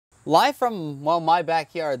Live from, well, my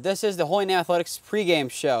backyard, this is the Holy Name Athletics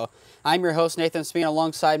pregame show. I'm your host, Nathan Smee, and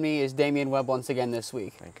alongside me is Damian Webb once again this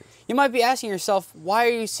week. Thank you. You might be asking yourself, why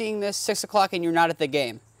are you seeing this 6 o'clock and you're not at the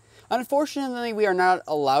game? Unfortunately, we are not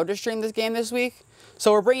allowed to stream this game this week,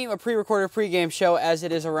 so we're bringing you a pre-recorded pregame show as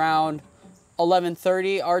it is around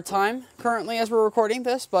 11:30 our time currently as we're recording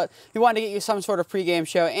this, but we wanted to get you some sort of pregame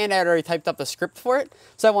show, and I had already typed up the script for it,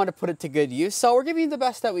 so I wanted to put it to good use, so we're giving you the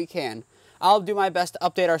best that we can. I'll do my best to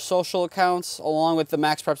update our social accounts along with the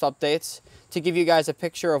Max Preps updates to give you guys a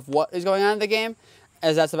picture of what is going on in the game,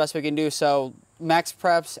 as that's the best we can do. So Max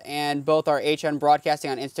Preps and both our HN broadcasting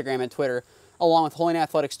on Instagram and Twitter, along with Holy Name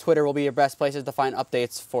Athletics Twitter, will be your best places to find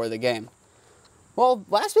updates for the game. Well,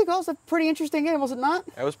 last week was a pretty interesting game, was it not?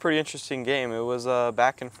 It was a pretty interesting game. It was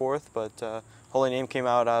back and forth, but Holy Name came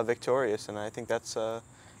out victorious, and I think that's a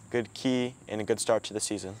good key and a good start to the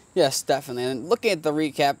season. Yes, definitely. And looking at the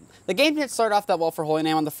recap, the game didn't start off that well for Holy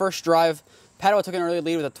Name. On the first drive, Padua took an early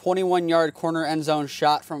lead with a 21-yard corner end zone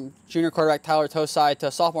shot from junior quarterback Tyler Tosai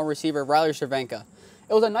to sophomore receiver Riley Cervenka.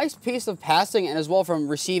 It was a nice piece of passing and as well from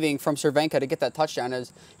receiving from Cervenka to get that touchdown,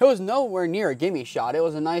 as it was nowhere near a gimme shot. It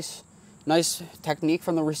was a nice technique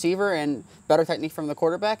from the receiver and better technique from the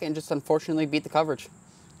quarterback, and just unfortunately beat the coverage.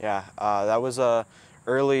 Yeah, that was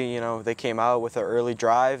early. They came out with an early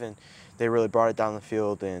drive and they really brought it down the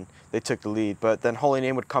field and they took the lead. But then Holy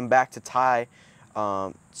Name would come back to tie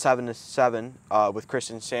 7-7 with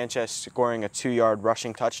Christian Sanchez scoring a 2-yard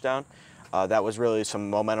rushing touchdown. That was really some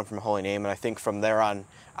momentum from Holy Name, and I think from there on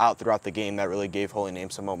out throughout the game that really gave Holy Name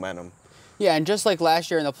some momentum. Yeah, and just like last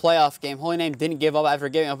year in the playoff game, Holy Name didn't give up after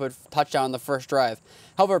giving up a touchdown on the first drive.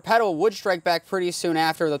 However, Padua would strike back pretty soon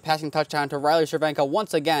after the passing touchdown to Riley Cervenka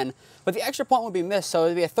once again, but the extra point would be missed, so it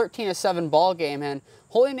would be a 13-7 ball game, and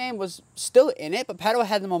Holy Name was still in it, but Padua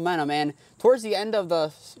had the momentum, and towards the end of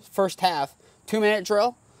the first half, 2-minute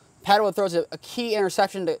drill, Padua throws a key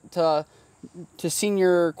interception to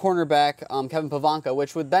senior cornerback Kevin Pavanka,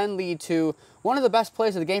 which would then lead to one of the best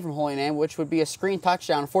plays of the game from Holy Name, which would be a screen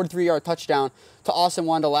touchdown, a 43-yard touchdown to Austin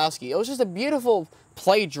Wondolowski. It was just a beautiful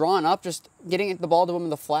play drawn up, just getting the ball to him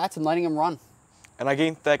in the flats and letting him run. And I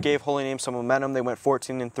think that gave Holy Name some momentum. They went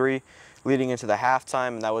 14-3 leading into the halftime,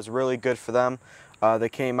 and that was really good for them. They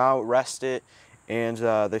came out, rested, and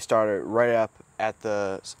they started right up at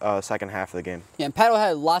the second half of the game. Yeah, and Padua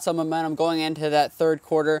had lots of momentum going into that third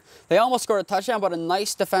quarter. They almost scored a touchdown, but a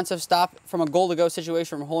nice defensive stop from a goal-to-go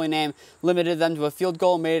situation from Holy Name limited them to a field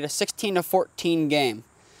goal and made it a 16-14 game.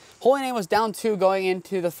 Holy Name was down 2 going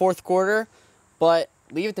into the fourth quarter, but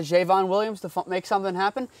leave it to Javon Williams to make something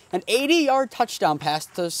happen. An 80-yard touchdown pass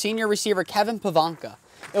to senior receiver Kevin Pavanka.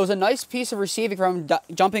 It was a nice piece of receiving from him,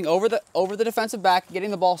 jumping over the defensive back,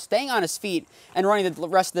 getting the ball, staying on his feet, and running the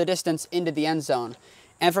rest of the distance into the end zone.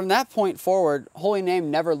 And from that point forward, Holy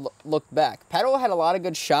Name never looked back. Padua had a lot of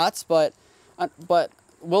good shots, but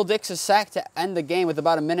Will Dix's sack to end the game with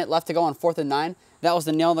about a minute left to go on 4th and 9. That was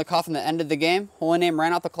the nail in the coffin that ended the game. Holy Name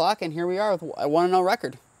ran out the clock, and here we are with a 1-0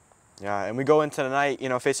 record. Yeah, and we go into the night,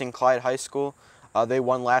 facing Clyde High School. They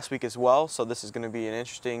won last week as well, so this is going to be an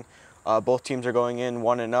interesting. Both teams are going in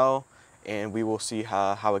 1-0, and we will see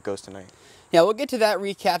how it goes tonight. Yeah, we'll get to that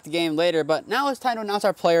recap the game later, but now it's time to announce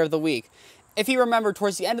our player of the week. If you remember,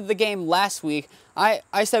 towards the end of the game last week,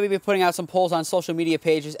 I said we'd be putting out some polls on social media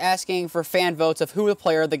pages asking for fan votes of who the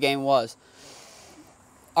player of the game was.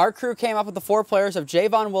 Our crew came up with the 4 players of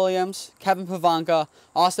Javon Williams, Kevin Pavanka,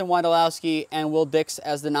 Austin Wondolowski, and Will Dix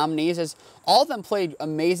as the nominees, as all of them played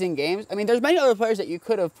amazing games. I mean, there's many other players that you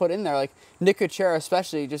could have put in there, like Nick Kuchera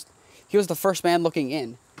especially, he was the first man looking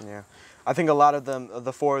in. Yeah, I think a lot of them,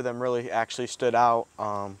 the 4 of them really actually stood out.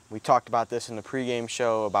 We talked about this in the pregame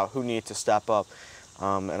show about who needed to step up,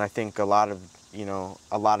 and I think a lot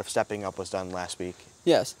of stepping up was done last week.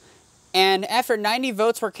 Yes. And after 90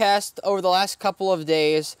 votes were cast over the last couple of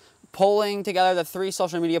days, polling together the 3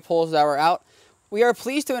 social media polls that were out, we are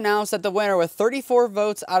pleased to announce that the winner with 34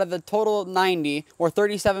 votes out of the total 90, or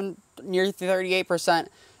 37, near 38%,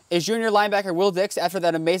 is junior linebacker Will Dix after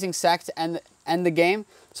that amazing sack to end the game.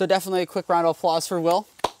 So definitely a quick round of applause for Will.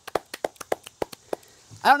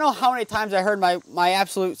 I don't know how many times I heard my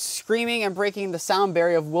absolute screaming and breaking the sound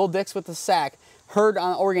barrier of Will Dix with the sack heard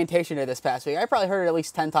on orientation day this past week. I probably heard it at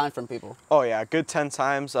least 10 times from people. Oh yeah, good 10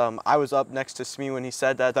 times. I was up next to Smee when he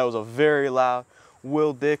said that. That was a very loud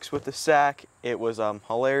Will Dix with the sack. It was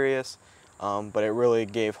hilarious, but it really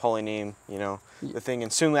gave Holy Name, the thing.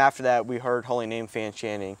 And soon after that, we heard Holy Name fans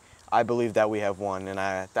chanting, "I believe that we have won," and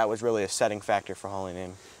that was really a setting factor for Holy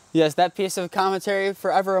Name. Yes, that piece of commentary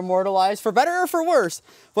forever immortalized, for better or for worse.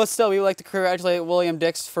 But still, we would like to congratulate William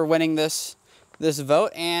Dix for winning this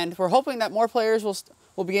vote, and we're hoping that more players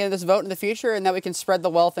we'll begin this vote in the future, and that we can spread the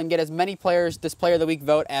wealth and get as many players this Player of the Week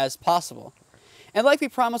vote as possible. And like we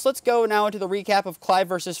promised, let's go now into the recap of Clyde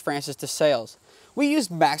versus Francis DeSales. We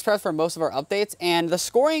used MaxPrep for most of our updates, and the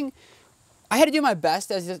scoring, I had to do my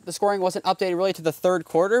best as the scoring wasn't updated really to the third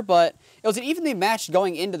quarter, but it was an evenly matched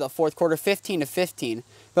going into the fourth quarter, 15-15.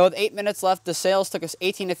 But with 8 minutes left, DeSales took us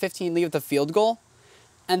 18-15 lead with a field goal.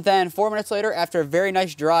 And then 4 minutes later, after a very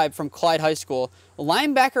nice drive from Clyde High School,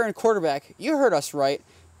 linebacker and quarterback, you heard us right,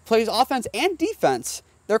 plays offense and defense.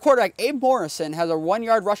 Their quarterback, Abe Morrison, has a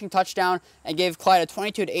 1-yard rushing touchdown and gave Clyde a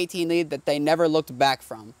 22-18 lead that they never looked back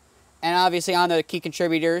from. And obviously on the key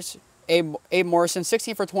contributors, Abe Morrison,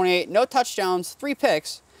 16 for 28, no touchdowns, 3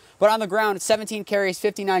 picks, but on the ground, 17 carries,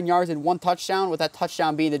 59 yards, and 1 touchdown, with that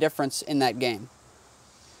touchdown being the difference in that game.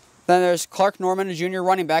 Then there's Clark Norman, a junior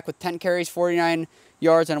running back, with 10 carries, 49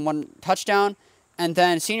 yards, and 1 touchdown. And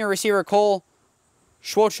then senior receiver Cole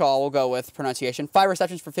Schwochaw, will go with pronunciation, 5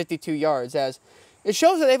 receptions for 52 yards, as it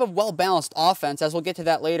shows that they have a well-balanced offense, as we'll get to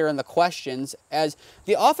that later in the questions, as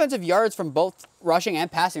the offensive yards from both rushing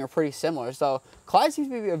and passing are pretty similar. So Clyde seems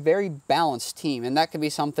to be a very balanced team, and that could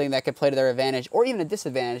be something that could play to their advantage or even a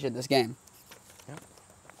disadvantage in this game. Yep.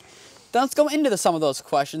 Then let's go into some of those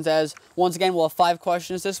questions, as once again we'll have 5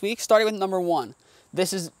 questions this week, starting with number 1.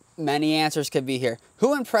 This is, many answers could be here.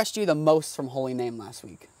 Who impressed you the most from Holy Name last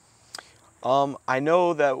week? I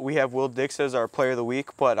know that we have Will Dix as our Player of the Week,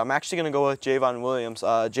 but I'm actually going to go with Javon Williams.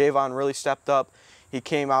 Javon really stepped up. He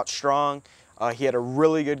came out strong. He had a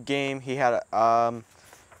really good game. He had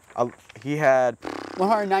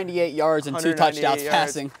 198 yards and 2 touchdowns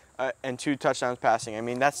passing. And 2 touchdowns passing. I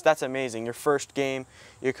mean, that's amazing. Your first game,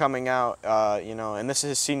 you're coming out, you know, and this is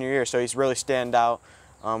his senior year, so he's really stand out.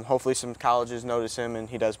 Hopefully some colleges notice him and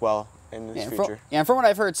he does well in his future. And from what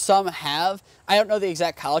I've heard, some have. I don't know the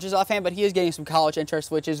exact colleges offhand, but he is getting some college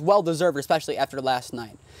interest, which is well-deserved, especially after last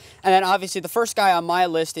night. And then, obviously, the first guy on my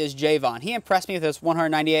list is Javon. He impressed me with his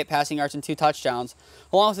 198 passing yards and 2 touchdowns,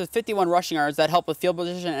 along with his 51 rushing yards that helped with field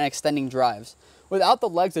position and extending drives. Without the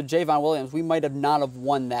legs of Javon Williams, we might have not have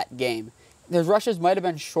won that game. His rushes might have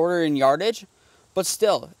been shorter in yardage, but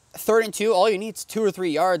still, 3rd and 2, all you need is 2 or 3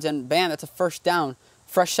 yards, and bam, that's a first down.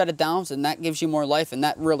 Fresh set of downs, and that gives you more life, and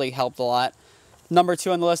that really helped a lot. Number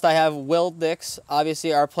 2 on the list, I have Will Dix,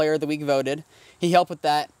 obviously our Player of the Week voted. He helped with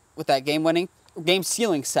that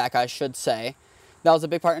game-sealing sack, I should say. That was a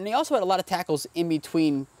big part, and he also had a lot of tackles in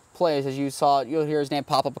between plays, as you saw. You'll hear his name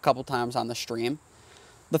pop up a couple times on the stream.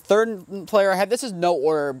 The 3rd player I have, this is no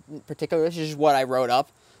order in particular, this is just what I wrote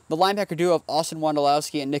up. The linebacker duo of Austin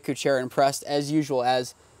Wondolowski and Nick Kuchera impressed as usual,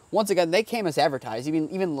 as once again, they came as advertised.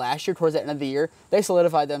 Even last year, towards the end of the year, they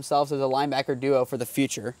solidified themselves as a linebacker duo for the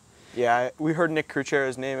future. Yeah, we heard Nick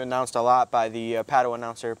Kuchera's name announced a lot by the Padua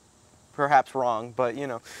announcer, perhaps wrong, but, you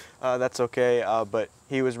know, that's okay. But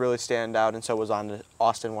he was really stand out, and so was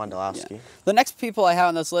Austin Wondolowski. Yeah. The next people I have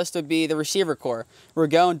on this list would be the receiver corps,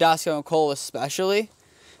 Ragone, Dasco, and Cole especially.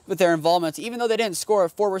 With their involvements, even though they didn't score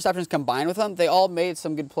 4 receptions combined with them, they all made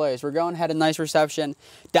some good plays. Ragone had a nice reception.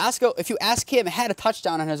 Dasco, if you ask him, had a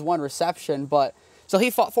touchdown on his 1 reception, but so he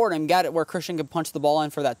fought for it and got it where Christian could punch the ball in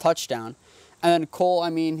for that touchdown. And then Cole, I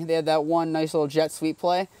mean, they had that one nice little jet sweep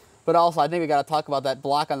play, but also I think we got to talk about that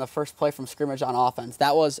block on the first play from scrimmage on offense.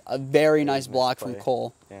 That was a very nice block from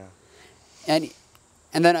Cole. Yeah.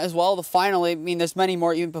 And then as well, finally, I mean, there's many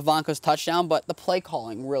more, even Pavanko's touchdown, but the play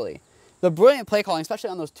calling, really. The brilliant play calling, especially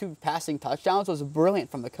on those 2 passing touchdowns, was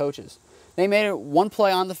brilliant from the coaches. They made it 1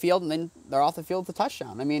 play on the field, and then they're off the field with a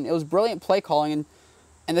touchdown. I mean, it was brilliant play calling,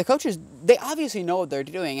 and the coaches, they obviously know what they're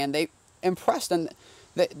doing, and they impressed, and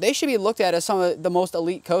they should be looked at as some of the most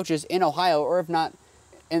elite coaches in Ohio, or if not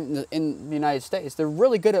in the United States. They're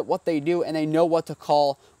really good at what they do, and they know what to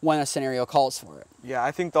call when a scenario calls for it. Yeah,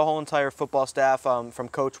 I think the whole entire football staff, from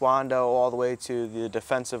Coach Wando all the way to the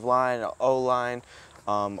defensive line, O-line,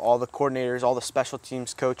 all the coordinators, all the special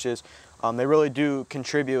teams coaches, they really do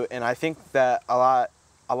contribute, and I think that a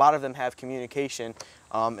lot of them have communication,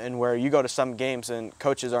 and where you go to some games and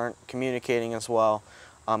coaches aren't communicating as well,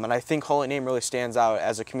 and I think Holy Name really stands out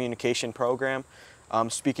as a communication program.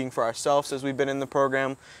 Speaking for ourselves as we've been in the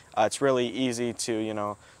program, it's really easy to, you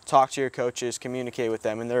know, talk to your coaches, communicate with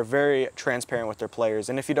them, and they're very transparent with their players,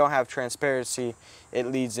 and if you don't have transparency, it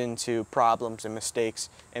leads into problems and mistakes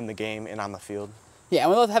in the game and on the field. Yeah,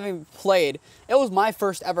 and with having played, it was my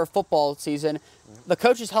first ever football season. The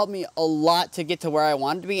coaches helped me a lot to get to where I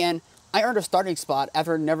wanted to be, and I earned a starting spot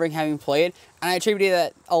after never having played, and I attributed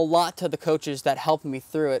that a lot to the coaches that helped me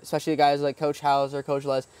through it, especially the guys like Coach Hauser, Coach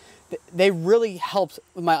Les. They really helped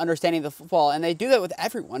with my understanding of the football, and they do that with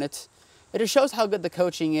everyone. It just shows how good the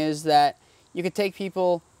coaching is, that you could take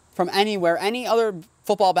people from anywhere, any other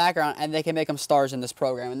football background, and they can make them stars in this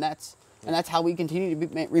program, and that's how we continue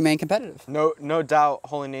to remain competitive. No doubt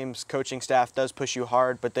Holy Name's coaching staff does push you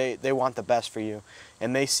hard, but they want the best for you.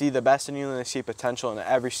 And they see the best in you, and they see potential in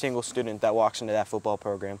every single student that walks into that football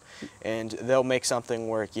program. And they'll make something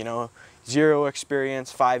work, you know. 0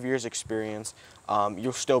 experience, 5 years experience,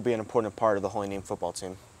 you'll still be an important part of the Holy Name football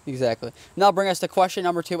team. Exactly. Now bring us to question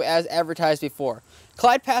number 2, as advertised before.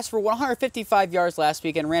 Clyde passed for 155 yards last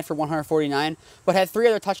week and ran for 149, but had 3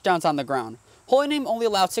 other touchdowns on the ground. Holy Name only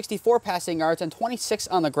allowed 64 passing yards and 26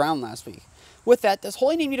 on the ground last week. With that, does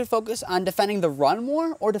Holy Name need to focus on defending the run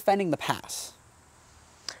more or defending the pass?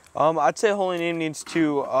 I'd say Holy Name needs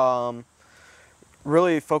to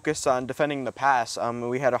really focus on defending the pass.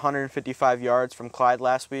 We had 155 yards from Clyde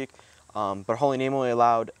last week, but Holy Name only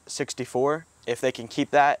allowed 64. If they can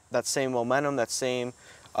keep that same momentum, that same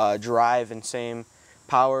drive and same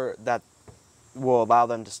power, that will allow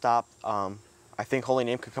them to stop. I think Holy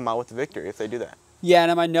Name could come out with the victory if they do that. Yeah, and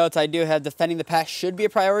in my notes, I do have defending the pass should be a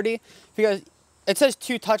priority because it says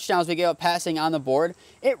 2 touchdowns we gave up passing on the board.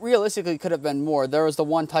 It realistically could have been more. There was the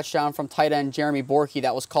 1 touchdown from tight end Jeremy Borkey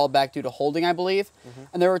that was called back due to holding, I believe.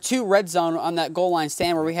 And there were 2 red zone on that goal line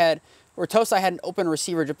stand where Tosai had an open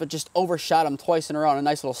receiver but just overshot him twice in a row on a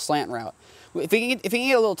nice little slant route. If we can get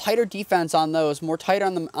a little tighter defense on those, more tighter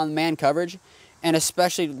on man coverage, and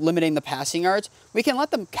especially limiting the passing yards, we can let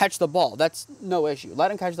them catch the ball. That's no issue. Let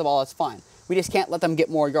them catch the ball, that's fine. We just can't let them get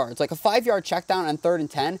more yards. Like a 5-yard check down on 3rd and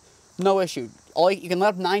 10, no issue. You can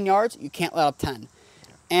let up 9 yards, you can't let up 10.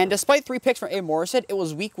 And despite 3 picks from Abe Morrison, it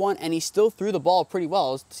was week 1, and he still threw the ball pretty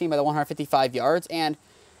well, as seen by the 155 yards. And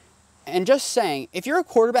just saying, if you're a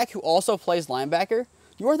quarterback who also plays linebacker,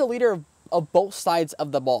 you are the leader of both sides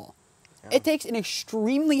of the ball. Yeah. It takes an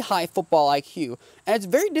extremely high football IQ, and it's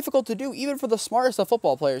very difficult to do, even for the smartest of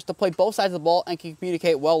football players, to play both sides of the ball and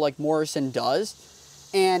communicate well like Morrison does.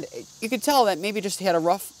 And you could tell that maybe just he had a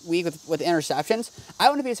rough week with interceptions. I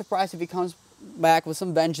wouldn't be surprised if he comes back with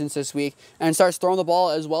some vengeance this week and starts throwing the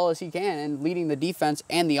ball as well as he can and leading the defense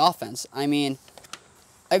and the offense. I mean,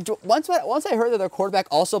 once I heard that their quarterback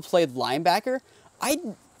also played linebacker, I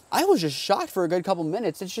was just shocked for a good couple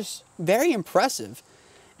minutes. It's just very impressive.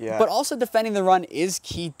 Yeah. But also defending the run is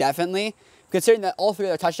key, definitely, considering that all 3 of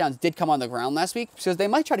their touchdowns did come on the ground last week, because they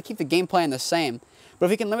might try to keep the game plan the same. But if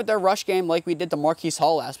we can limit their rush game like we did to Marquise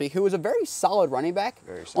Hall last week, who was a very solid running back,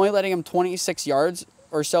 only letting him 26 yards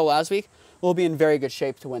or so last week, we'll be in very good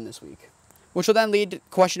shape to win this week. Which will then lead to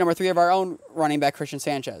question number 3 of our own running back, Christian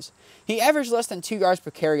Sanchez. He averaged less than 2 yards per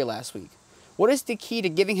carry last week. What is the key to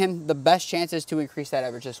giving him the best chances to increase that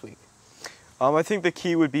average this week? I think the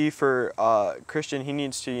key would be for Christian. He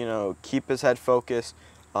needs to, keep his head focused.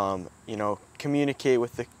 Communicate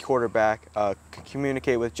with the quarterback,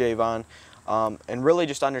 communicate with Javon, and really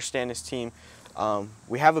just understand his team.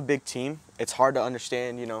 We have a big team. It's hard to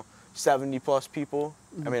understand, 70+ people.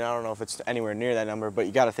 I mean, I don't know if it's anywhere near that number, but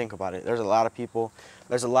you got to think about it. There's a lot of people.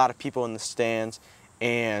 There's a lot of people in the stands,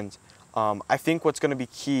 and I think what's going to be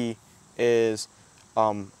key is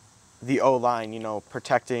the O-line,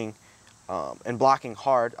 protecting and blocking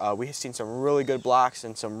hard. We've seen some really good blocks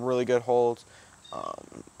and some really good holds,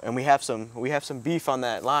 and we have some beef on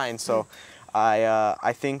that line. So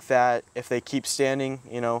I think that if they keep standing,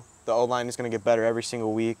 the O-line is going to get better every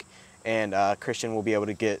single week, and Christian will be able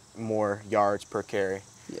to get more yards per carry.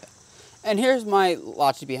 Yeah, and here's my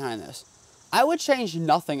logic behind this. I would change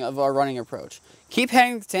nothing of our running approach. Keep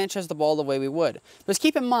handing Sanchez the ball the way we would. But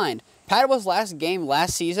keep in mind, Padua's last game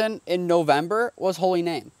last season in November was Holy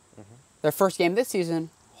Name. Their first game this season,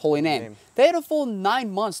 Holy Name. They had a full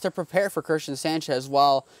 9 months to prepare for Christian Sanchez,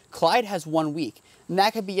 while Clyde has 1 week. And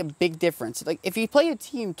that could be a big difference. Like, if you play a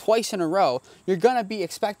team twice in a row, you're going to be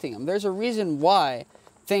expecting them. There's a reason why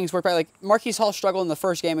things work. Like, Marquise Hall struggled in the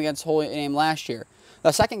first game against Holy Name last year.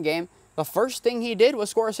 The second game, the first thing he did was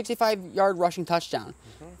score a 65-yard rushing touchdown.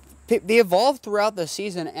 They evolve throughout the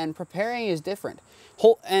season, and preparing is different.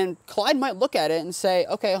 And Clyde might look at it and say,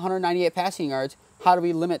 okay, 198 passing yards, how do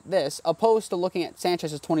we limit this? Opposed to looking at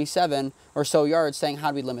Sanchez's 27 or so yards saying,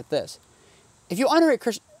 how do we limit this? If you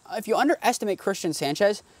underestimate Christian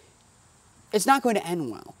Sanchez, it's not going to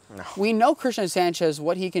end well. No. We know Christian Sanchez,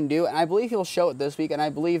 what he can do, and I believe he'll show it this week, and I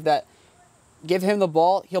believe that give him the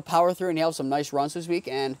ball, he'll power through, and he'll have some nice runs this week,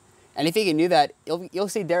 and if he can do that, you'll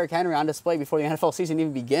see Derrick Henry on display before the NFL season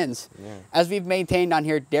even begins. Yeah. As we've maintained on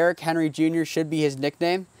here, Derrick Henry Jr. should be his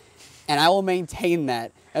nickname, and I will maintain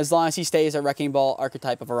that as long as he stays a wrecking ball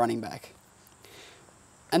archetype of a running back.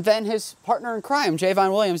 And then his partner in crime,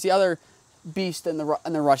 Javon Williams, the other beast in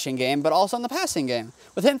the rushing game, but also in the passing game,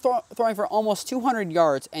 with him throwing for almost 200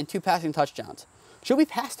 yards and 2 passing touchdowns. Should we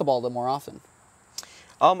pass the ball a little more often?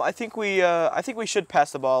 I think we should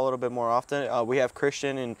pass the ball a little bit more often. We have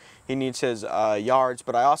Christian, and he needs his yards,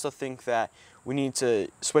 but I also think that we need to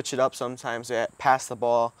switch it up sometimes, pass the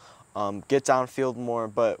ball, get downfield more.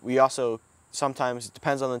 But we also sometimes, it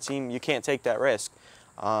depends on the team, you can't take that risk.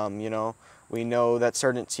 You know, we know that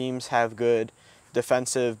certain teams have good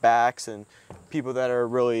defensive backs and people that are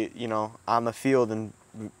really, you know, on the field and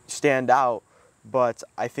stand out. But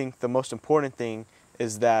I think the most important thing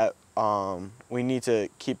is that we need to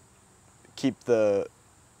keep the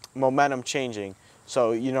momentum changing.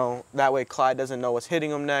 So, you know, that way Clyde doesn't know what's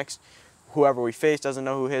hitting him next. Whoever we face doesn't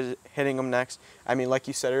know who's hitting him next. I mean, like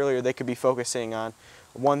you said earlier, they could be focusing on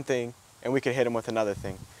one thing and we could hit them with another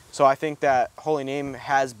thing. So I think that Holy Name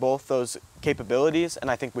has both those capabilities,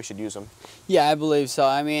 and I think we should use them. Yeah, I believe so.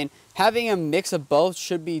 I mean, having a mix of both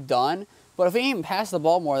should be done, but if we can even pass the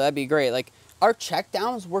ball more, that'd be great. Like, our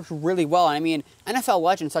checkdowns work really well. I mean, NFL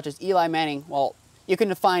legends such as Eli Manning, well, you can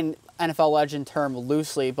define NFL legend term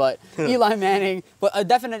loosely, but Eli Manning, but a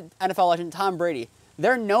definite NFL legend, Tom Brady,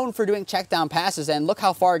 they're known for doing check down passes, and look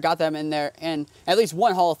how far it got them in there, in at least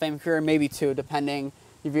one Hall of Fame career, maybe two, depending.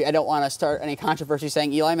 I don't want to start any controversy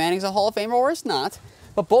saying Eli Manning's a Hall of Famer or it's not,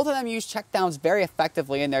 but both of them use check downs very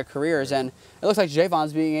effectively in their careers, and it looks like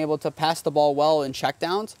Javon's being able to pass the ball well in check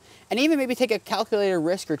downs, and even maybe take a calculated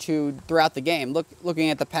risk or two throughout the game.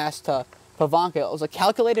 Looking at the pass to Pavanka, it was a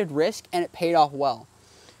calculated risk, and it paid off well.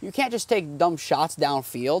 You can't just take dumb shots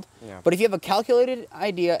downfield, but if you have a calculated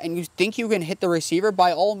idea and you think you can hit the receiver,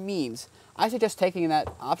 by all means, I suggest taking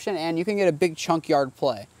that option, and you can get a big chunk yard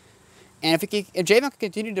play. And if Javon can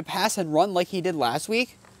continue to pass and run like he did last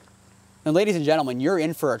week, then ladies and gentlemen, you're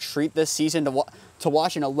in for a treat this season to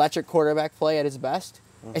watch an electric quarterback play at his best.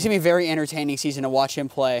 Mm-hmm. It's going to be a very entertaining season to watch him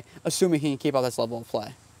play, assuming he can keep up this level of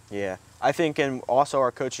play. Yeah, I think, and also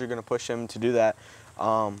our coaches are going to push him to do that.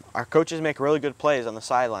 Our coaches make really good plays on the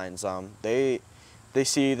sidelines. They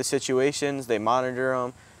see the situations, they monitor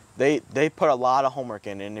them. They put a lot of homework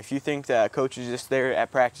in, and if you think that a coach is just there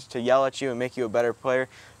at practice to yell at you and make you a better player,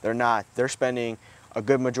 they're not. They're spending a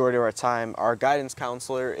good majority of our time. Our guidance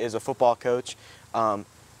counselor is a football coach.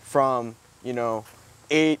 From, you know,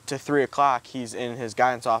 8 to 3 o'clock, he's in his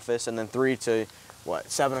guidance office, and then 3 to,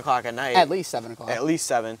 7 o'clock at night? At least 7 o'clock. At least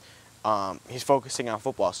 7. He's focusing on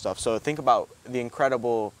football stuff. So think about the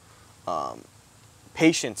incredible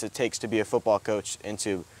patience it takes to be a football coach and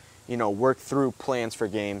to, you know, work through plans for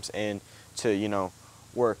games and to, you know,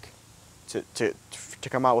 work to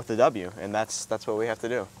come out with the W, and that's what we have to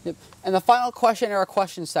do. Yep. And the final question in our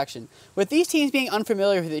question section. With these teams being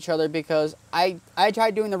unfamiliar with each other, because I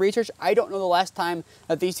tried doing the research, I don't know the last time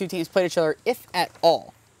that these two teams played each other, if at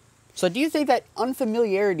all. So do you think that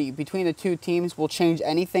unfamiliarity between the two teams will change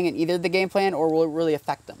anything in either the game plan, or will it really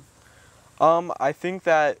affect them? I think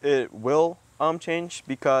that it will change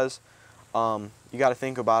because you got to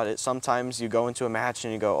think about it. Sometimes you go into a match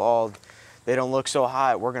and you go, oh, they don't look so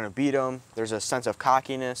hot, we're going to beat them. There's a sense of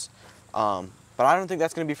cockiness. But I don't think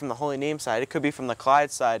that's going to be from the Holy Name side. It could be from the Clyde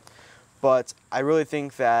side. But I really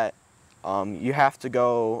think that you have to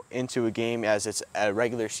go into a game as it's a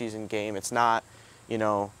regular season game. It's not, you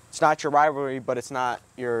know, it's not your rivalry, but it's not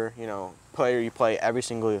your, you know, player you play every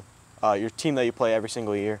single, your team that you play every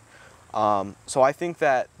single year. So I think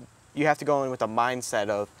that you have to go in with a mindset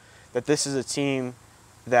of that this is a team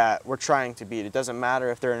that we're trying to beat. It doesn't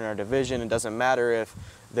matter if they're in our division. It doesn't matter if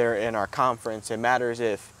they're in our conference. It matters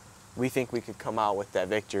if we think we could come out with that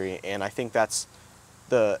victory. And I think that's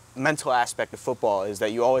the mental aspect of football, is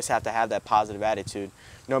that you always have to have that positive attitude,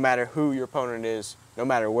 no matter who your opponent is, no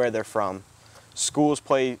matter where they're from. Schools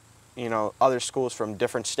play, you know, other schools from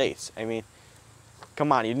different states. I mean,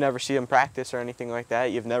 come on, you'd never see them practice or anything like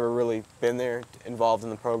that. You've never really been there involved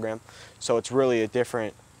in the program. So it's really a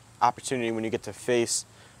different opportunity when you get to face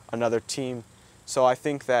another team. So I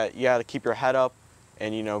think that you got to keep your head up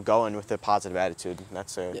and, you know, go in with a positive attitude.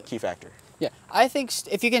 That's a key factor. Yeah, I think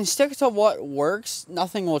if you can stick to what works,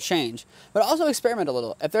 nothing will change. But also experiment a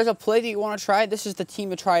little. If there's a play that you want to try, this is the team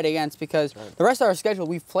to try it against, because the rest of our schedule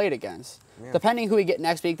we've played against. Yeah. Depending who we get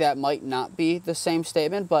next week, that might not be the same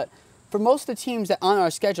statement, but for most of the teams that on our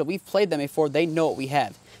schedule, we've played them before, they know what we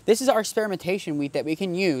have. This is our experimentation week that we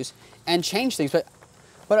can use and change things. But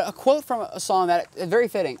a quote from a song that is very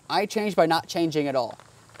fitting: I change by not changing at all.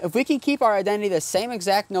 If we can keep our identity the same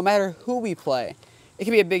exact no matter who we play, it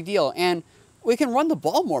can be a big deal. And we can run the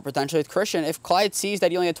ball more potentially with Christian. If Clyde sees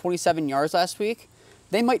that he only had 27 yards last week,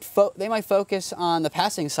 they might focus on the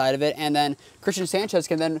passing side of it, and then Christian Sanchez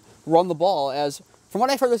can then run the ball. As from what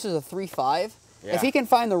I've heard, this is a 3-5. Yeah. If he can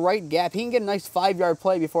find the right gap, he can get a nice 5-yard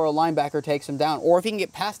play before a linebacker takes him down. Or if he can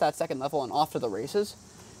get past that second level and off to the races,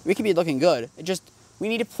 we could be looking good. We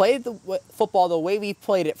need to play the football the way we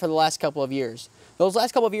played it for the last couple of years. Those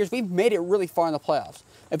last couple of years, we've made it really far in the playoffs.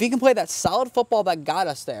 If we can play that solid football that got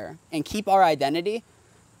us there and keep our identity,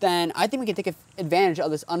 then I think we can take advantage of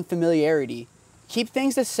this unfamiliarity, keep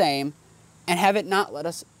things the same, and have it not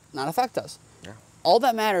affect us. Yeah. All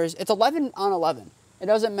that matters, it's 11 on 11. It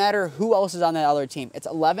doesn't matter who else is on that other team. It's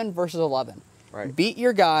 11 versus 11. Right. Beat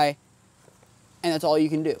your guy, and that's all you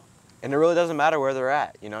can do. And it really doesn't matter where they're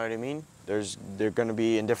at, you know what I mean? They're going to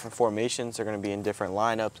be in different formations, they're going to be in different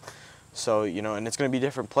lineups. So, you know, and it's going to be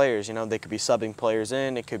different players, you know, they could be subbing players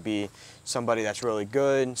in, it could be somebody that's really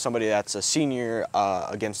good, somebody that's a senior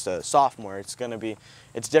against a sophomore. It's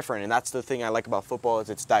different, and that's the thing I like about football is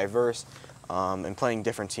it's diverse, and playing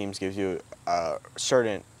different teams gives you a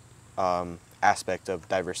certain aspect of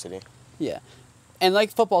diversity. Yeah. And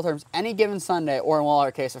like football terms, any given Sunday, or in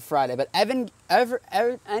our case, a Friday, but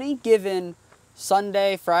any given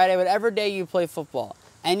Sunday, Friday, whatever day you play football,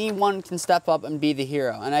 anyone can step up and be the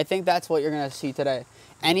hero. And I think that's what you're going to see today.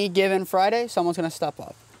 Any given Friday, someone's going to step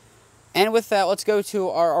up. And with that, let's go to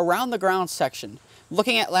our Around the Ground section.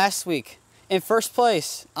 Looking at last week, in first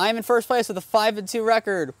place, I'm in first place with a 5-2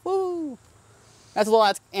 record. Woo! That's a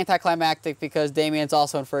little anticlimactic because Damian's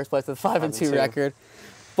also in first place with a 5-2 record.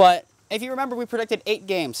 But if you remember, we predicted 8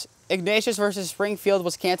 games. Ignatius versus Springfield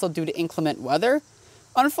was canceled due to inclement weather.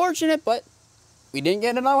 Unfortunate, but we didn't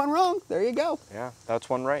get another one wrong. There you go. Yeah, that's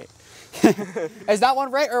one right. Is that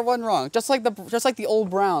one right or one wrong? Just like the old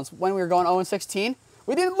Browns when we were going 0-16,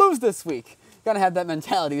 we didn't lose this week. You gotta have that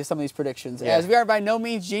mentality with some of these predictions. Yeah. As we are by no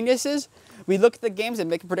means geniuses, we look at the games and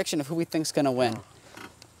make a prediction of who we think's gonna win.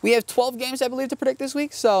 We have 12 games, I believe, to predict this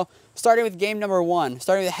week. So starting with game number 1,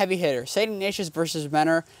 starting with a heavy hitter, St. Ignatius versus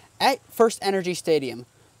Menor at First Energy Stadium.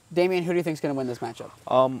 Damian, who do you think is going to win this matchup?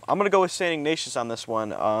 I'm going to go with St. Ignatius on this one.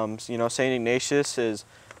 You know, St. Ignatius is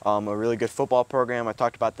a really good football program. I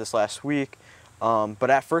talked about this last week. But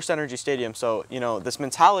at First Energy Stadium, so, you know, this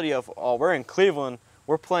mentality of, oh, we're in Cleveland,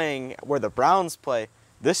 we're playing where the Browns play,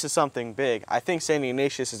 this is something big. I think St.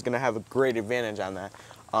 Ignatius is going to have a great advantage on that.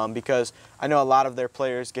 Because I know a lot of their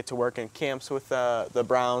players get to work in camps with the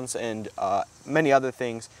Browns and many other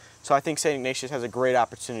things. So I think St. Ignatius has a great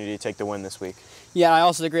opportunity to take the win this week. Yeah, I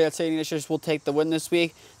also agree that St. Ignatius will take the win this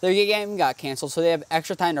week. Their game got canceled, so they have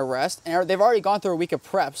extra time to rest, and they've already gone through a week of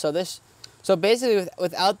prep. So basically,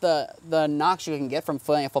 without the knocks you can get from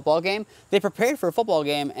playing a football game, they prepared for a football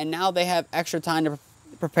game, and now they have extra time to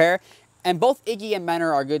prepare. And both Iggy and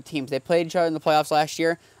Menor are good teams. They played each other in the playoffs last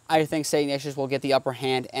year. I think St. Ignatius will get the upper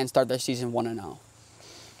hand and start their season 1-0.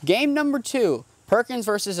 Game number 2, Perkins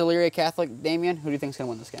versus Elyria Catholic. Damian, who do you think is going to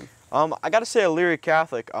win this game? I got to say Elyria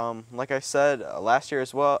Catholic. Like I said last year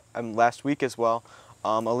as well, last week as well,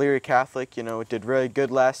 Elyria Catholic, you know, did really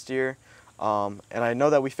good last year. And I know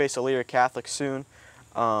that we face Elyria Catholic soon.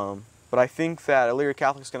 But I think that Elyria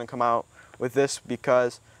Catholic is going to come out with this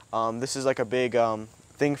because this is like a big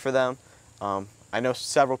thing for them. I know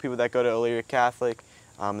several people that go to Elyria Catholic.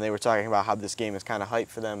 They were talking about how this game is kind of hyped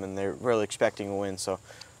for them, and they're really expecting a win. So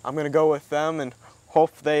I'm going to go with them and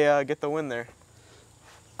hope they get the win there.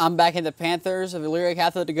 I'm backing the Panthers of Elyria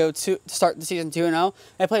Catholic to start the season 2-0.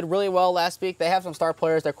 They played really well last week. They have some star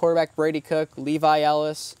players. Their quarterback, Brady Cook, Levi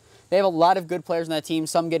Ellis. They have a lot of good players on that team,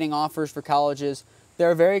 some getting offers for colleges. They're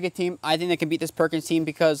a very good team. I think they can beat this Perkins team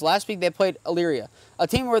because last week they played Elyria, a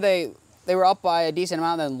team where they were up by a decent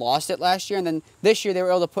amount and then lost it last year. And then this year they were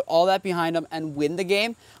able to put all that behind them and win the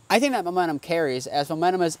game. I think that momentum carries, as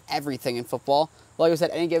momentum is everything in football. Like I said,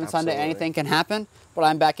 any given Sunday, anything can happen. But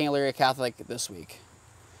I'm backing Elyria Catholic this week.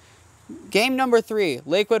 Game number 3,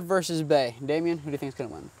 Lakewood versus Bay. Damian, who do you think is going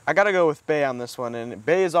to win? I got to go with Bay on this one. And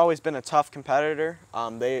Bay has always been a tough competitor.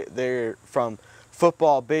 They're from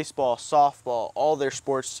football, baseball, softball, all their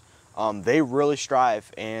sports. They really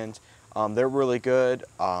strive, and they're really good.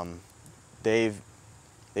 They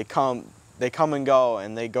come and go,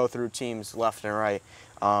 and they go through teams left and right.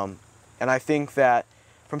 And I think that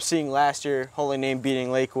from seeing last year, Holy Name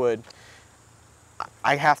beating Lakewood,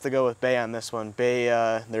 I have to go with Bay on this one. Bay,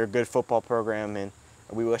 they're a good football program, and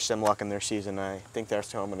we wish them luck in their season. I think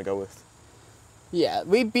that's who I'm going to go with. Yeah,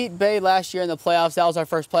 we beat Bay last year in the playoffs. That was our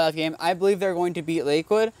first playoff game. I believe they're going to beat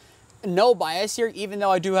Lakewood. No bias here, even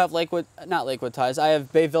though I do have not Lakewood ties. I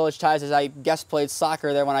have Bay Village ties, as I guest played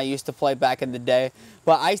soccer there when I used to play back in the day.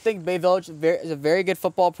 But I think Bay Village is a very good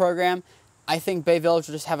football program. I think Bay Village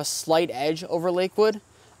will just have a slight edge over Lakewood.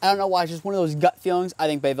 I don't know why, it's just one of those gut feelings. I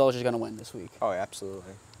think Bay Village is going to win this week. Oh,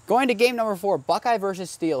 absolutely. Going to game number 4, Buckeye versus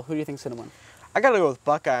Steele. Who do you think is going to win? I got to go with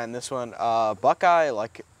Buckeye on this one. Buckeye,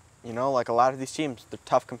 like a lot of these teams, they're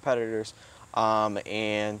tough competitors.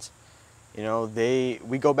 And You know,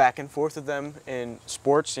 we go back and forth with them in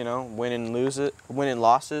sports, you know, win and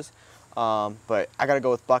losses. But I got to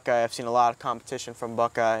go with Buckeye. I've seen a lot of competition from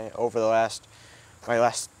Buckeye over the last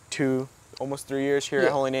 2, almost 3 years here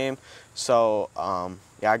at Holy Name. So,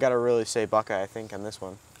 yeah, I got to really say Buckeye, I think, on this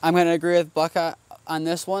one. I'm going to agree with Buckeye on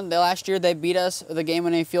this one. Last year, they beat us with a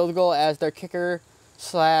game-winning field goal as their kicker /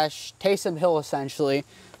 Taysom Hill, essentially.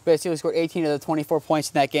 Basically scored 18 of the 24 points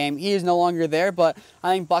in that game. He is no longer there, but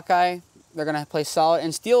I think Buckeye, they're going to play solid.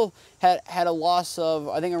 And Steele had a loss of,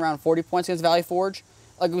 I think, around 40 points against Valley Forge.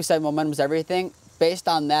 Like we said, momentum is everything. Based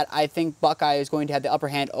on that, I think Buckeye is going to have the upper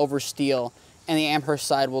hand over Steele, and the Amherst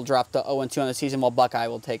side will drop to 0-2 on the season, while Buckeye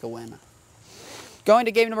will take a win. Going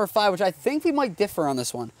to game number 5, which I think we might differ on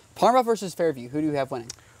this one. Parma versus Fairview. Who do you have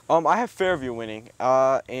winning? I have Fairview winning,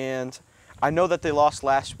 and I know that they lost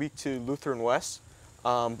last week to Lutheran West,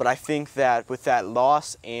 but I think that with that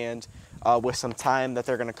loss and with some time that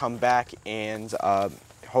they're going to come back and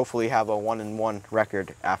hopefully have a 1-1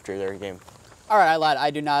 record after their game. All right, I lied.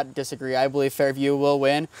 I do not disagree. I believe Fairview will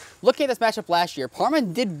win. Looking at this matchup last year, Parma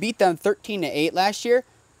did beat them 13-8 last year,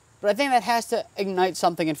 but I think that has to ignite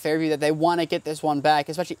something in Fairview that they want to get this one back,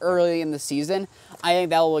 especially early in the season. I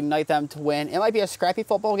think that will ignite them to win. It might be a scrappy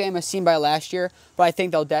football game as seen by last year, but I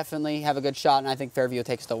think they'll definitely have a good shot, and I think Fairview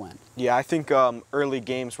takes the win. Yeah, I think early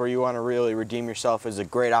games where you want to really redeem yourself is a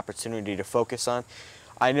great opportunity to focus on.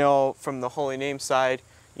 I know from the Holy Name side,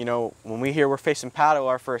 you know, when we hear we're facing Padua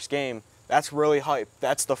our first game, that's really hype.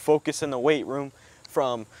 That's the focus in the weight room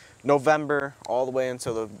from November all the way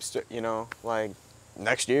until the, you know, like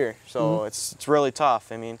next year. So it's really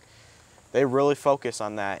tough. I mean, they really focus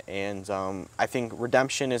on that, and I think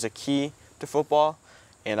redemption is a key to football,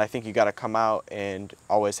 and I think you got to come out and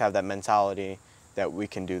always have that mentality that we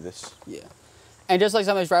can do this. Yeah. And just like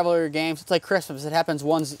some of these rivalry games, it's like Christmas. It happens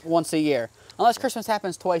once a year. Unless Christmas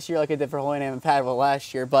happens twice a year like it did for Holy Name and Padua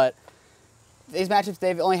last year, but these matchups,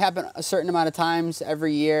 they've only happened a certain amount of times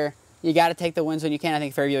every year. You got to take the wins when you can. I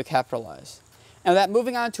think Fairview will capitalize. And with that,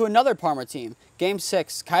 moving on to another Parma team. Game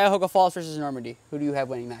 6, Cuyahoga Falls versus Normandy. Who do you have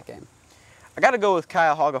winning that game? I got to go with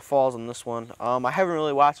Cuyahoga Falls on this one. I haven't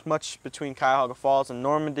really watched much between Cuyahoga Falls and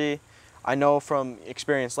Normandy. I know from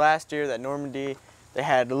experience last year that Normandy, they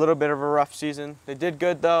had a little bit of a rough season. They did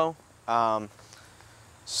good, though.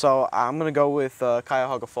 So I'm going to go with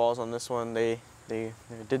Cuyahoga Falls on this one. They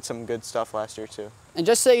did some good stuff last year, too. And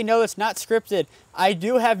just so you know, it's not scripted. I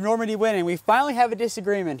do have Normandy winning. We finally have a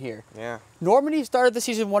disagreement here. Yeah. Normandy started the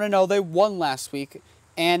season 1-0. They won last week.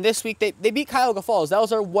 And this week, they beat Cuyahoga Falls. That was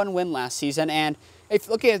their one win last season. And if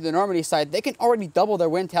looking at the Normandy side, they can already double their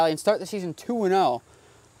win tally and start the season 2-0.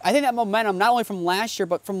 I think that momentum, not only from last year,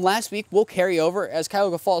 but from last week, will carry over as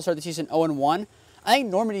Cuyahoga Falls start the season 0-1. I think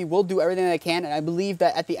Normandy will do everything they can, and I believe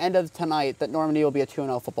that at the end of tonight, that Normandy will be a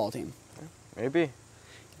 2-0 football team. Maybe.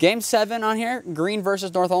 Game 7 on here, Green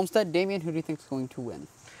versus North Olmsted. Damian, who do you think is going to win?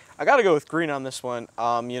 I got to go with Green on this one.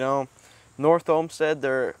 You know, North Olmsted,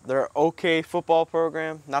 they're an okay football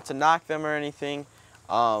program. Not to knock them or anything,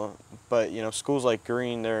 but you know, schools like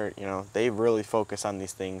Green, they really focus on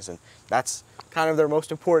these things, and that's kind of their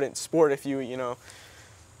most important sport. If you know,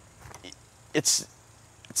 it's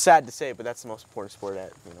sad to say, but that's the most important sport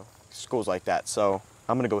at schools like that. So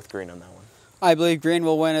I'm gonna go with Green on that one. I believe Green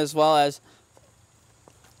will win as well. As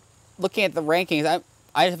looking at the rankings,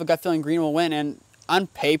 I just have a gut feeling Green will win, and on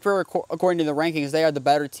paper, according to the rankings, they are the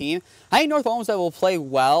better team. I think North Olmsted will play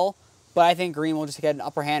well, but I think Green will just get an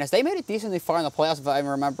upper hand. As they made it decently far in the playoffs, if I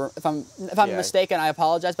remember. If I'm mistaken, I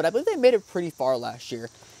apologize, but I believe they made it pretty far last year,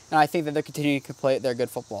 and I think that they're continuing to play their good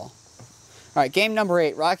football. All right, game number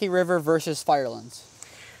 8, Rocky River versus Firelands.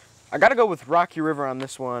 I got to go with Rocky River on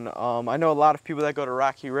this one. I know a lot of people that go to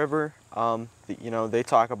Rocky River. They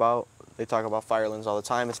talk about Firelands all the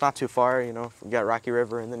time. It's not too far. You got Rocky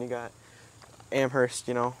River, and then you got Amherst,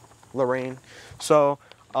 Lorraine. So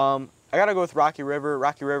I got to go with Rocky River.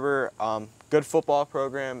 Rocky River, good football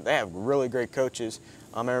program. They have really great coaches.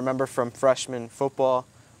 I remember from freshman football,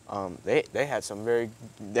 they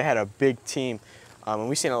had a big team, and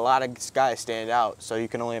we've seen a lot of guys stand out. So you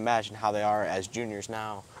can only imagine how they are as juniors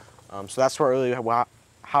now. So that's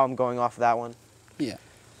how I'm going off of that one. Yeah.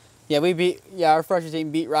 Yeah, our freshman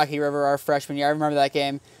team beat Rocky River our freshman year. I remember that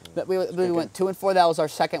game. We went 2-4. That was our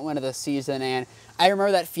second win of the season, and I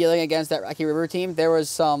remember that feeling against that Rocky River team. There was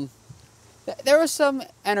some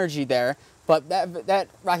energy there, but that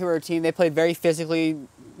Rocky River team, they played very physically.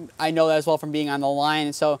 I know that as well from being on the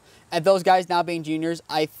line. So at those guys now being juniors,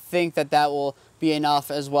 I think that will be enough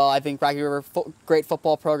as well. I think Rocky River, great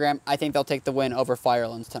football program. I think they'll take the win over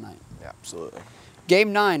Firelands tonight. Yeah, absolutely.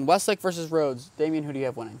 Game 9, Westlake versus Rhodes. Damian, who do you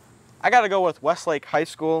have winning? I got to go with Westlake High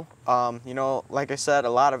School. You know, like I said, a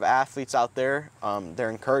lot of athletes out there, they're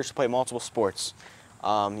encouraged to play multiple sports.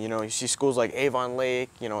 You know, you see schools like Avon Lake,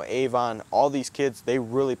 you know, Avon, all these kids, they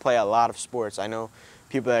really play a lot of sports. I know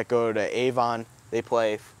people that go to Avon, they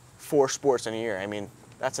play 4 sports in a year. I mean,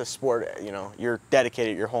 that's a sport, you know, you're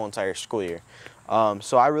dedicated your whole entire school year.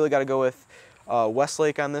 So I really got to go with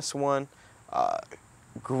Westlake on this one.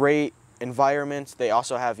 Great environment. They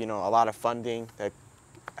also have, you know, a lot of funding that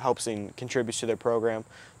helps and contributes to their program.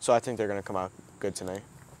 So I think they're going to come out good tonight.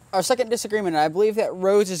 Our second disagreement, I believe that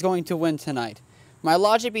Rhodes is going to win tonight. My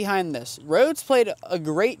logic behind this, Rhodes played a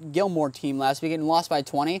great Gilmore team last week and lost by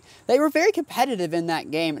 20. They were very competitive in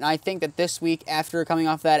that game, and I think that this week, after coming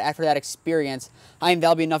off that, after that experience, I think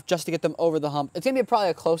that'll be enough just to get them over the hump. It's going to be probably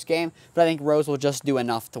a close game, but I think Rhodes will just do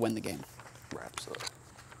enough to win the game. Absolutely.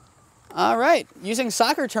 All right, using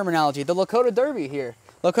soccer terminology, the Lakota Derby here.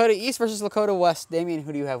 Lakota East versus Lakota West. Damian,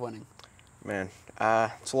 who do you have winning? Man,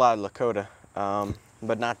 it's a lot of Lakota,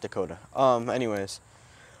 but not Dakota. Anyways,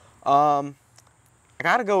 I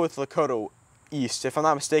got to go with Lakota East. If I'm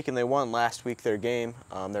not mistaken, they won last week their game,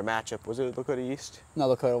 their matchup. Was it Lakota East? No,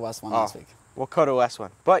 Lakota West won last week. Lakota West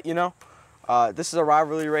won. But, you know, this is a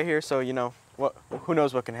rivalry right here, so, you know, who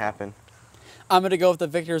knows what can happen. I'm going to go with the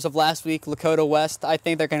victors of last week, Lakota West. I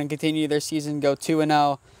think they're going to continue their season, go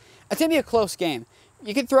 2-0. It's going to be a close game.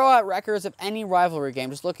 You can throw out records of any rivalry game.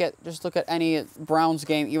 Just look at any Browns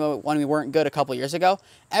game, even when we weren't good a couple years ago.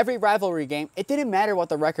 Every rivalry game, it didn't matter what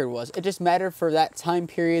the record was. It just mattered for that time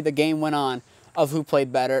period the game went on of who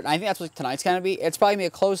played better. And I think that's what tonight's going to be. It's probably going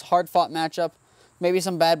to be a close, hard-fought matchup. Maybe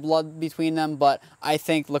some bad blood between them, but I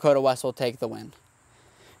think Lakota West will take the win.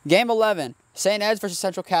 Game 11, St. Ed's versus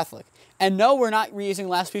Central Catholic. And no, we're not reusing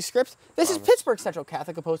last week's script. This is Pittsburgh Central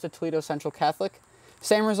Catholic opposed to Toledo Central Catholic.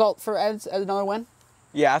 Same result for Ed's as another win?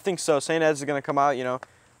 Yeah, I think so. St. Ed's is going to come out, you know,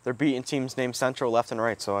 they're beating teams named Central left and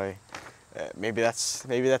right, so maybe that's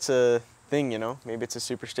a thing, you know. Maybe it's a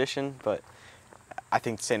superstition, but I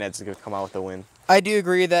think St. Ed's is going to come out with a win. I do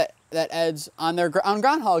agree that Ed's on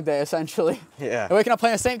Groundhog Day, essentially. Yeah. They're waking up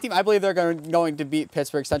playing the same team. I believe they're going to beat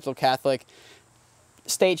Pittsburgh Central Catholic.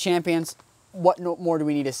 State champions, what more do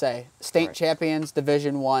we need to say? State champions,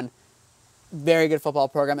 Division I, very good football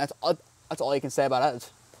program. That's all you can say about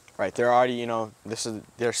Ed's. Right, they're already, you know, this is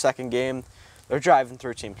their second game. They're driving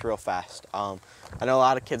through teams real fast. I know a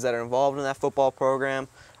lot of kids that are involved in that football program.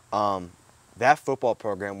 That football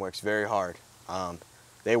program works very hard.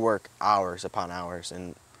 They work hours upon hours,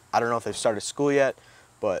 and I don't know if they've started school yet,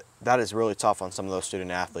 but that is really tough on some of those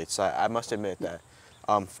student athletes. I must admit that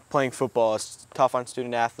playing football is tough on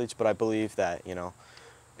student athletes, but I believe that, you know,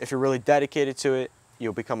 if you're really dedicated to it,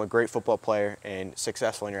 you'll become a great football player and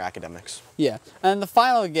successful in your academics. Yeah, and the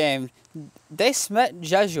final game, they met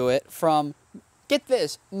Jesuit from, get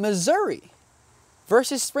this, Missouri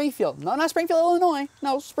versus Springfield. No, not Springfield, Illinois.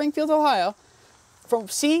 No, Springfield, Ohio. From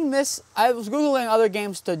seeing this, I was Googling other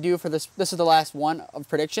games to do for this. This is the last one of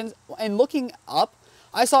predictions. And looking up,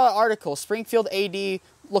 I saw an article, Springfield AD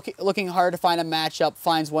looking hard to find a matchup,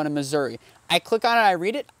 finds one in Missouri. I click on it, I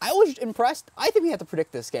read it. I was impressed. I think we have to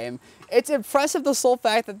predict this game. It's impressive, the sole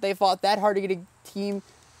fact that they fought that hard to get a team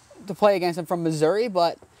to play against them from Missouri,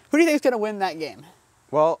 but who do you think is going to win that game?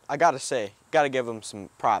 Well, I got to say, got to give them some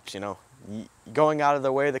props, you know. Going out of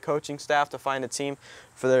their way, the coaching staff, to find a team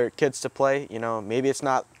for their kids to play, you know, maybe it's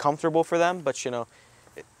not comfortable for them, but, you know,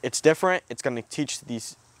 it's different. It's going to teach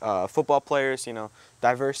these football players, you know,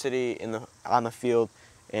 diversity on the field,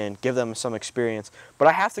 and give them some experience. But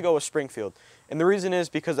I have to go with Springfield. And the reason is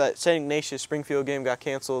because that St. Ignatius Springfield game got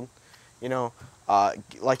canceled. You know,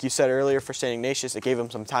 like you said earlier, for St. Ignatius, it gave them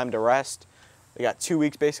some time to rest. They got 2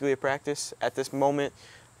 weeks basically of practice at this moment.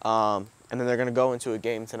 And then they're going to go into a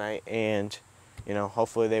game tonight and, you know,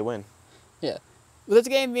 hopefully they win. Yeah. With this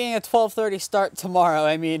game being a 12:30 start tomorrow,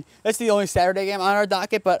 I mean, that's the only Saturday game on our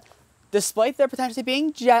docket, but despite there potentially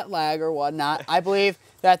being jet lag or whatnot, I believe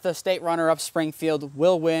that the state runner-up Springfield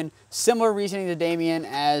will win. Similar reasoning to Damian,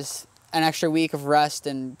 as an extra week of rest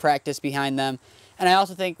and practice behind them. And I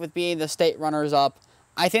also think with being the state runners-up,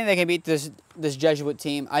 I think they can beat this Jesuit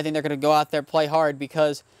team. I think they're going to go out there, play hard,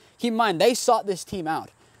 because keep in mind, they sought this team out.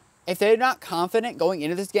 If they're not confident going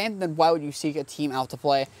into this game, then why would you seek a team out to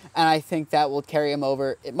play? And I think that will carry them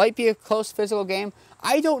over. It might be a close physical game.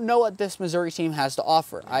 I don't know what this Missouri team has to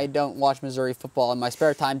offer. I don't watch Missouri football in my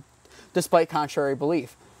spare time, despite contrary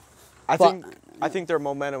belief. I think their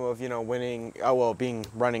momentum of, you know, winning, being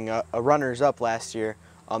runners up last year,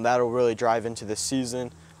 that'll really drive into this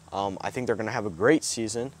season. I think they're going to have a great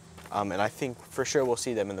season, and I think for sure we'll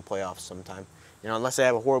see them in the playoffs sometime. You know, unless they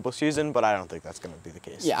have a horrible season, but I don't think that's going to be the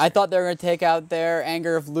case. Yeah, I thought they were going to take out their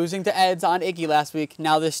anger of losing to Eds on Iggy last week.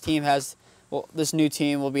 Now this team has, well, this new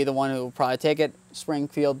team will be the one who will probably take it.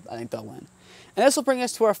 Springfield, I think they'll win. And this will bring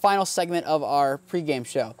us to our final segment of our pregame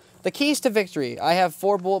show. The keys to victory. I have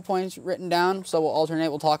 4 bullet points written down, so we'll alternate.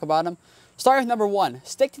 We'll talk about them. Starting with number 1,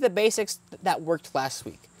 stick to the basics that worked last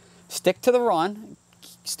week. Stick to the run,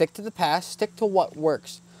 stick to the pass, stick to what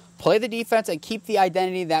works. Play the defense and keep the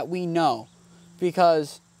identity that we know,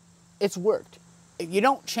 because it's worked. You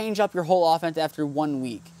don't change up your whole offense after 1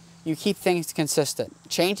 week. You keep things consistent.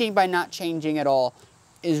 Changing by not changing at all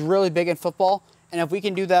is really big in football, and if we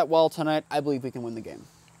can do that well tonight, I believe we can win the game.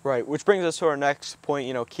 Right, which brings us to our next point,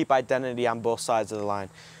 you know, keep identity on both sides of the line.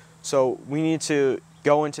 So we need to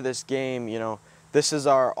go into this game, you know, this is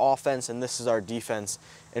our offense and this is our defense,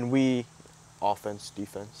 and we, offense,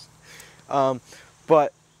 defense.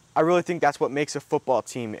 But I really think that's what makes a football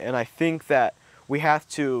team, and I think that we have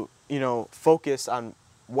to, you know, focus on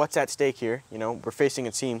what's at stake here. You know, we're facing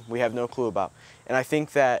a team we have no clue about, and I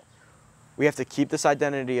think that we have to keep this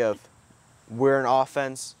identity of we're an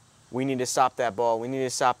offense, we need to stop that ball, we need to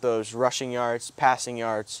stop those rushing yards, passing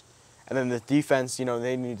yards, and then the defense, you know,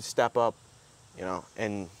 they need to step up, you know,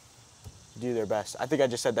 and do their best. I think I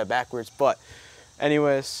just said that backwards, but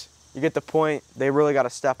anyways, you get the point. They really got to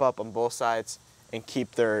step up on both sides and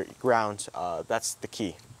keep their ground. That's the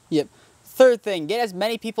key. Yep. Third thing, get as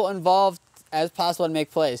many people involved as possible to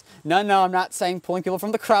make plays. No, I'm not saying pulling people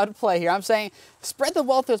from the crowd to play here. I'm saying spread the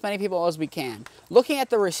wealth to as many people as we can. Looking at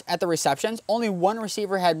the receptions, only 1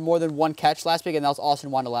 receiver had more than 1 catch last week, and that was Austin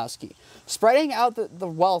Wondolowski. Spreading out the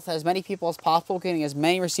wealth as many people as possible, getting as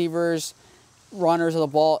many receivers, runners of the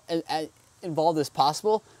ball involved as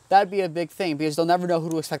possible, that'd be a big thing, because they'll never know who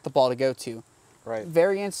to expect the ball to go to. Right.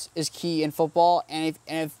 Variance is key in football, and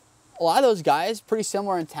if a lot of those guys, pretty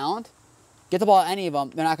similar in talent, get the ball at any of them,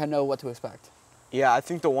 they're not going to know what to expect. Yeah, I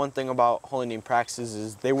think the one thing about Holy Name practices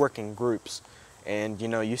is they work in groups. And, you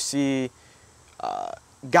know, you see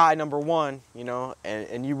guy number 1, you know,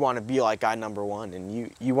 and you want to be like guy number 1,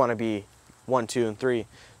 and you want to be 1, 2, and 3.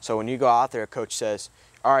 So when you go out there, a coach says,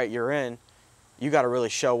 all right, you're in, you got to really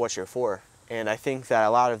show what you're for. And I think that a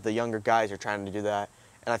lot of the younger guys are trying to do that.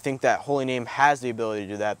 And I think that Holy Name has the ability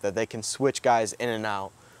to do that they can switch guys in and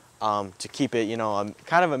out to keep it, you know,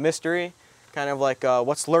 kind of a mystery, kind of like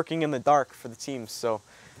what's lurking in the dark for the teams. So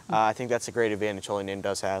I think that's a great advantage Holy Name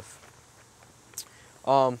does have.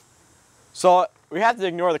 So we have to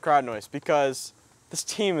ignore the crowd noise because this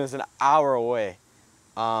team is an hour away.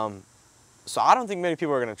 So I don't think many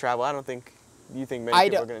people are going to travel. I don't think you think many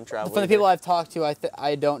people are going to travel. From the people I've talked to,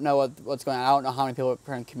 I don't know what's going on. I don't know how many people are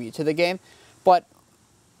going to commute to the game, but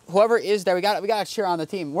whoever is there, we got to cheer on the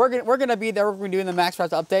team. We're gonna be there. We're gonna be doing the Max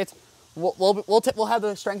Routes updates. We'll have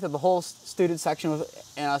the strength of the whole student section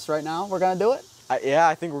in us right now. We're gonna do it. Yeah,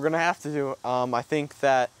 I think we're gonna have to do. I think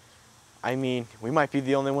that, I mean, we might be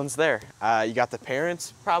the only ones there. You got the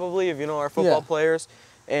parents probably, if you know our football players,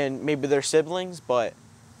 and maybe their siblings. But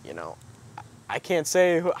you know, I can't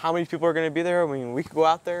say how many people are gonna be there. I mean, we could go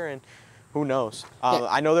out there and who knows.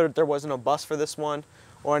 I know there wasn't a bus for this one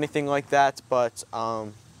or anything like that, but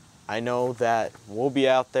I know that we'll be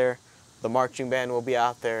out there. The marching band will be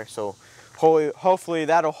out there. So hopefully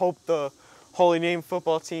that'll help the Holy Name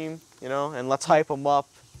football team, you know, and let's hype them up.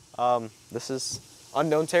 This is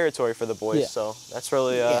unknown territory for the boys, so that's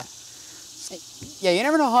really... Yeah, you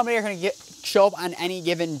never know how many are going to show up on any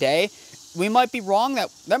given day. We might be wrong. That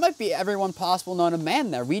there might be everyone possible known to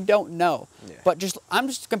man there. We don't know. Yeah. But I'm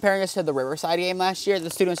just comparing us to the Riverside game last year. The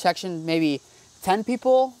student section, maybe 10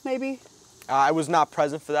 people, maybe? I was not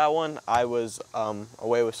present for that one. I was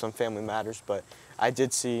away with some family matters, but I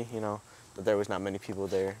did see, you know, that there was not many people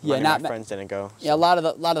there. Yeah, my friends didn't go. So. Yeah, a lot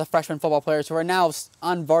of the freshman football players who are now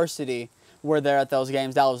on varsity were there at those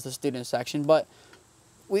games. That was the student section. But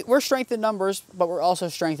we're strength in numbers, but we're also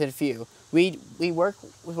strength in few. We work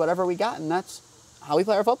with whatever we got, and that's how we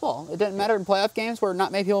play our football. It didn't matter in playoff games where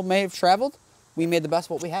not many people may have traveled. We made the best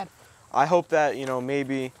of what we had. I hope that, you know,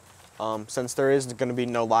 maybe since there is going to be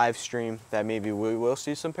no live stream, that maybe we will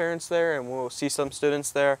see some parents there and we'll see some students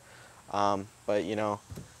there. But, you know,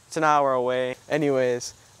 it's an hour away.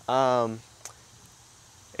 Anyways,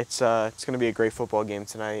 it's going to be a great football game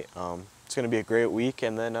tonight. It's going to be a great week,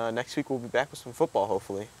 and then next week we'll be back with some football,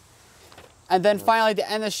 hopefully. And then finally,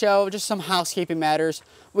 to end the show, just some housekeeping matters.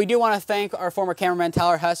 We do want to thank our former cameraman,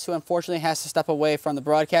 Tyler Hess, who unfortunately has to step away from the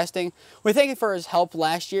broadcasting. We thank him for his help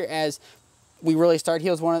last year as we really started. He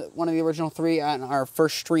was one of the original 3 on our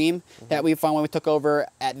first stream that we found when we took over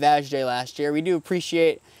at VASJ last year. We do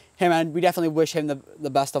appreciate him, and we definitely wish him the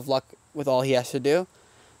best of luck with all he has to do.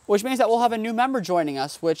 which means that we'll have a new member joining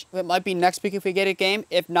us, which it might be next week if we get a game.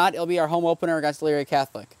 If not, it'll be our home opener against Leary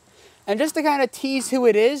Catholic. And just to kind of tease who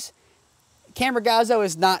it is, Cam Ragazzo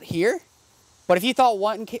is not here. But if you thought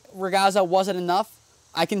one Ragazzo wasn't enough,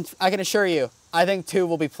 I can assure you, I think 2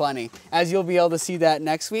 will be plenty, as you'll be able to see that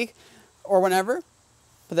next week or whenever.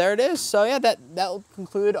 But there it is. So yeah, that will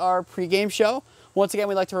conclude our pregame show. Once again,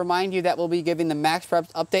 we'd like to remind you that we'll be giving the Max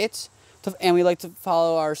Prep updates, and we'd like to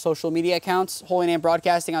follow our social media accounts, Holy Name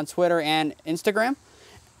Broadcasting on Twitter and Instagram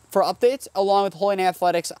for updates, along with Holy Name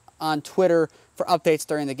Athletics on Twitter for updates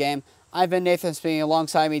during the game. I've been Nathan Smee,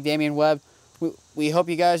 alongside me, Damian Webb. We hope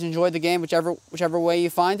you guys enjoyed the game, whichever way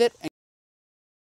you find it.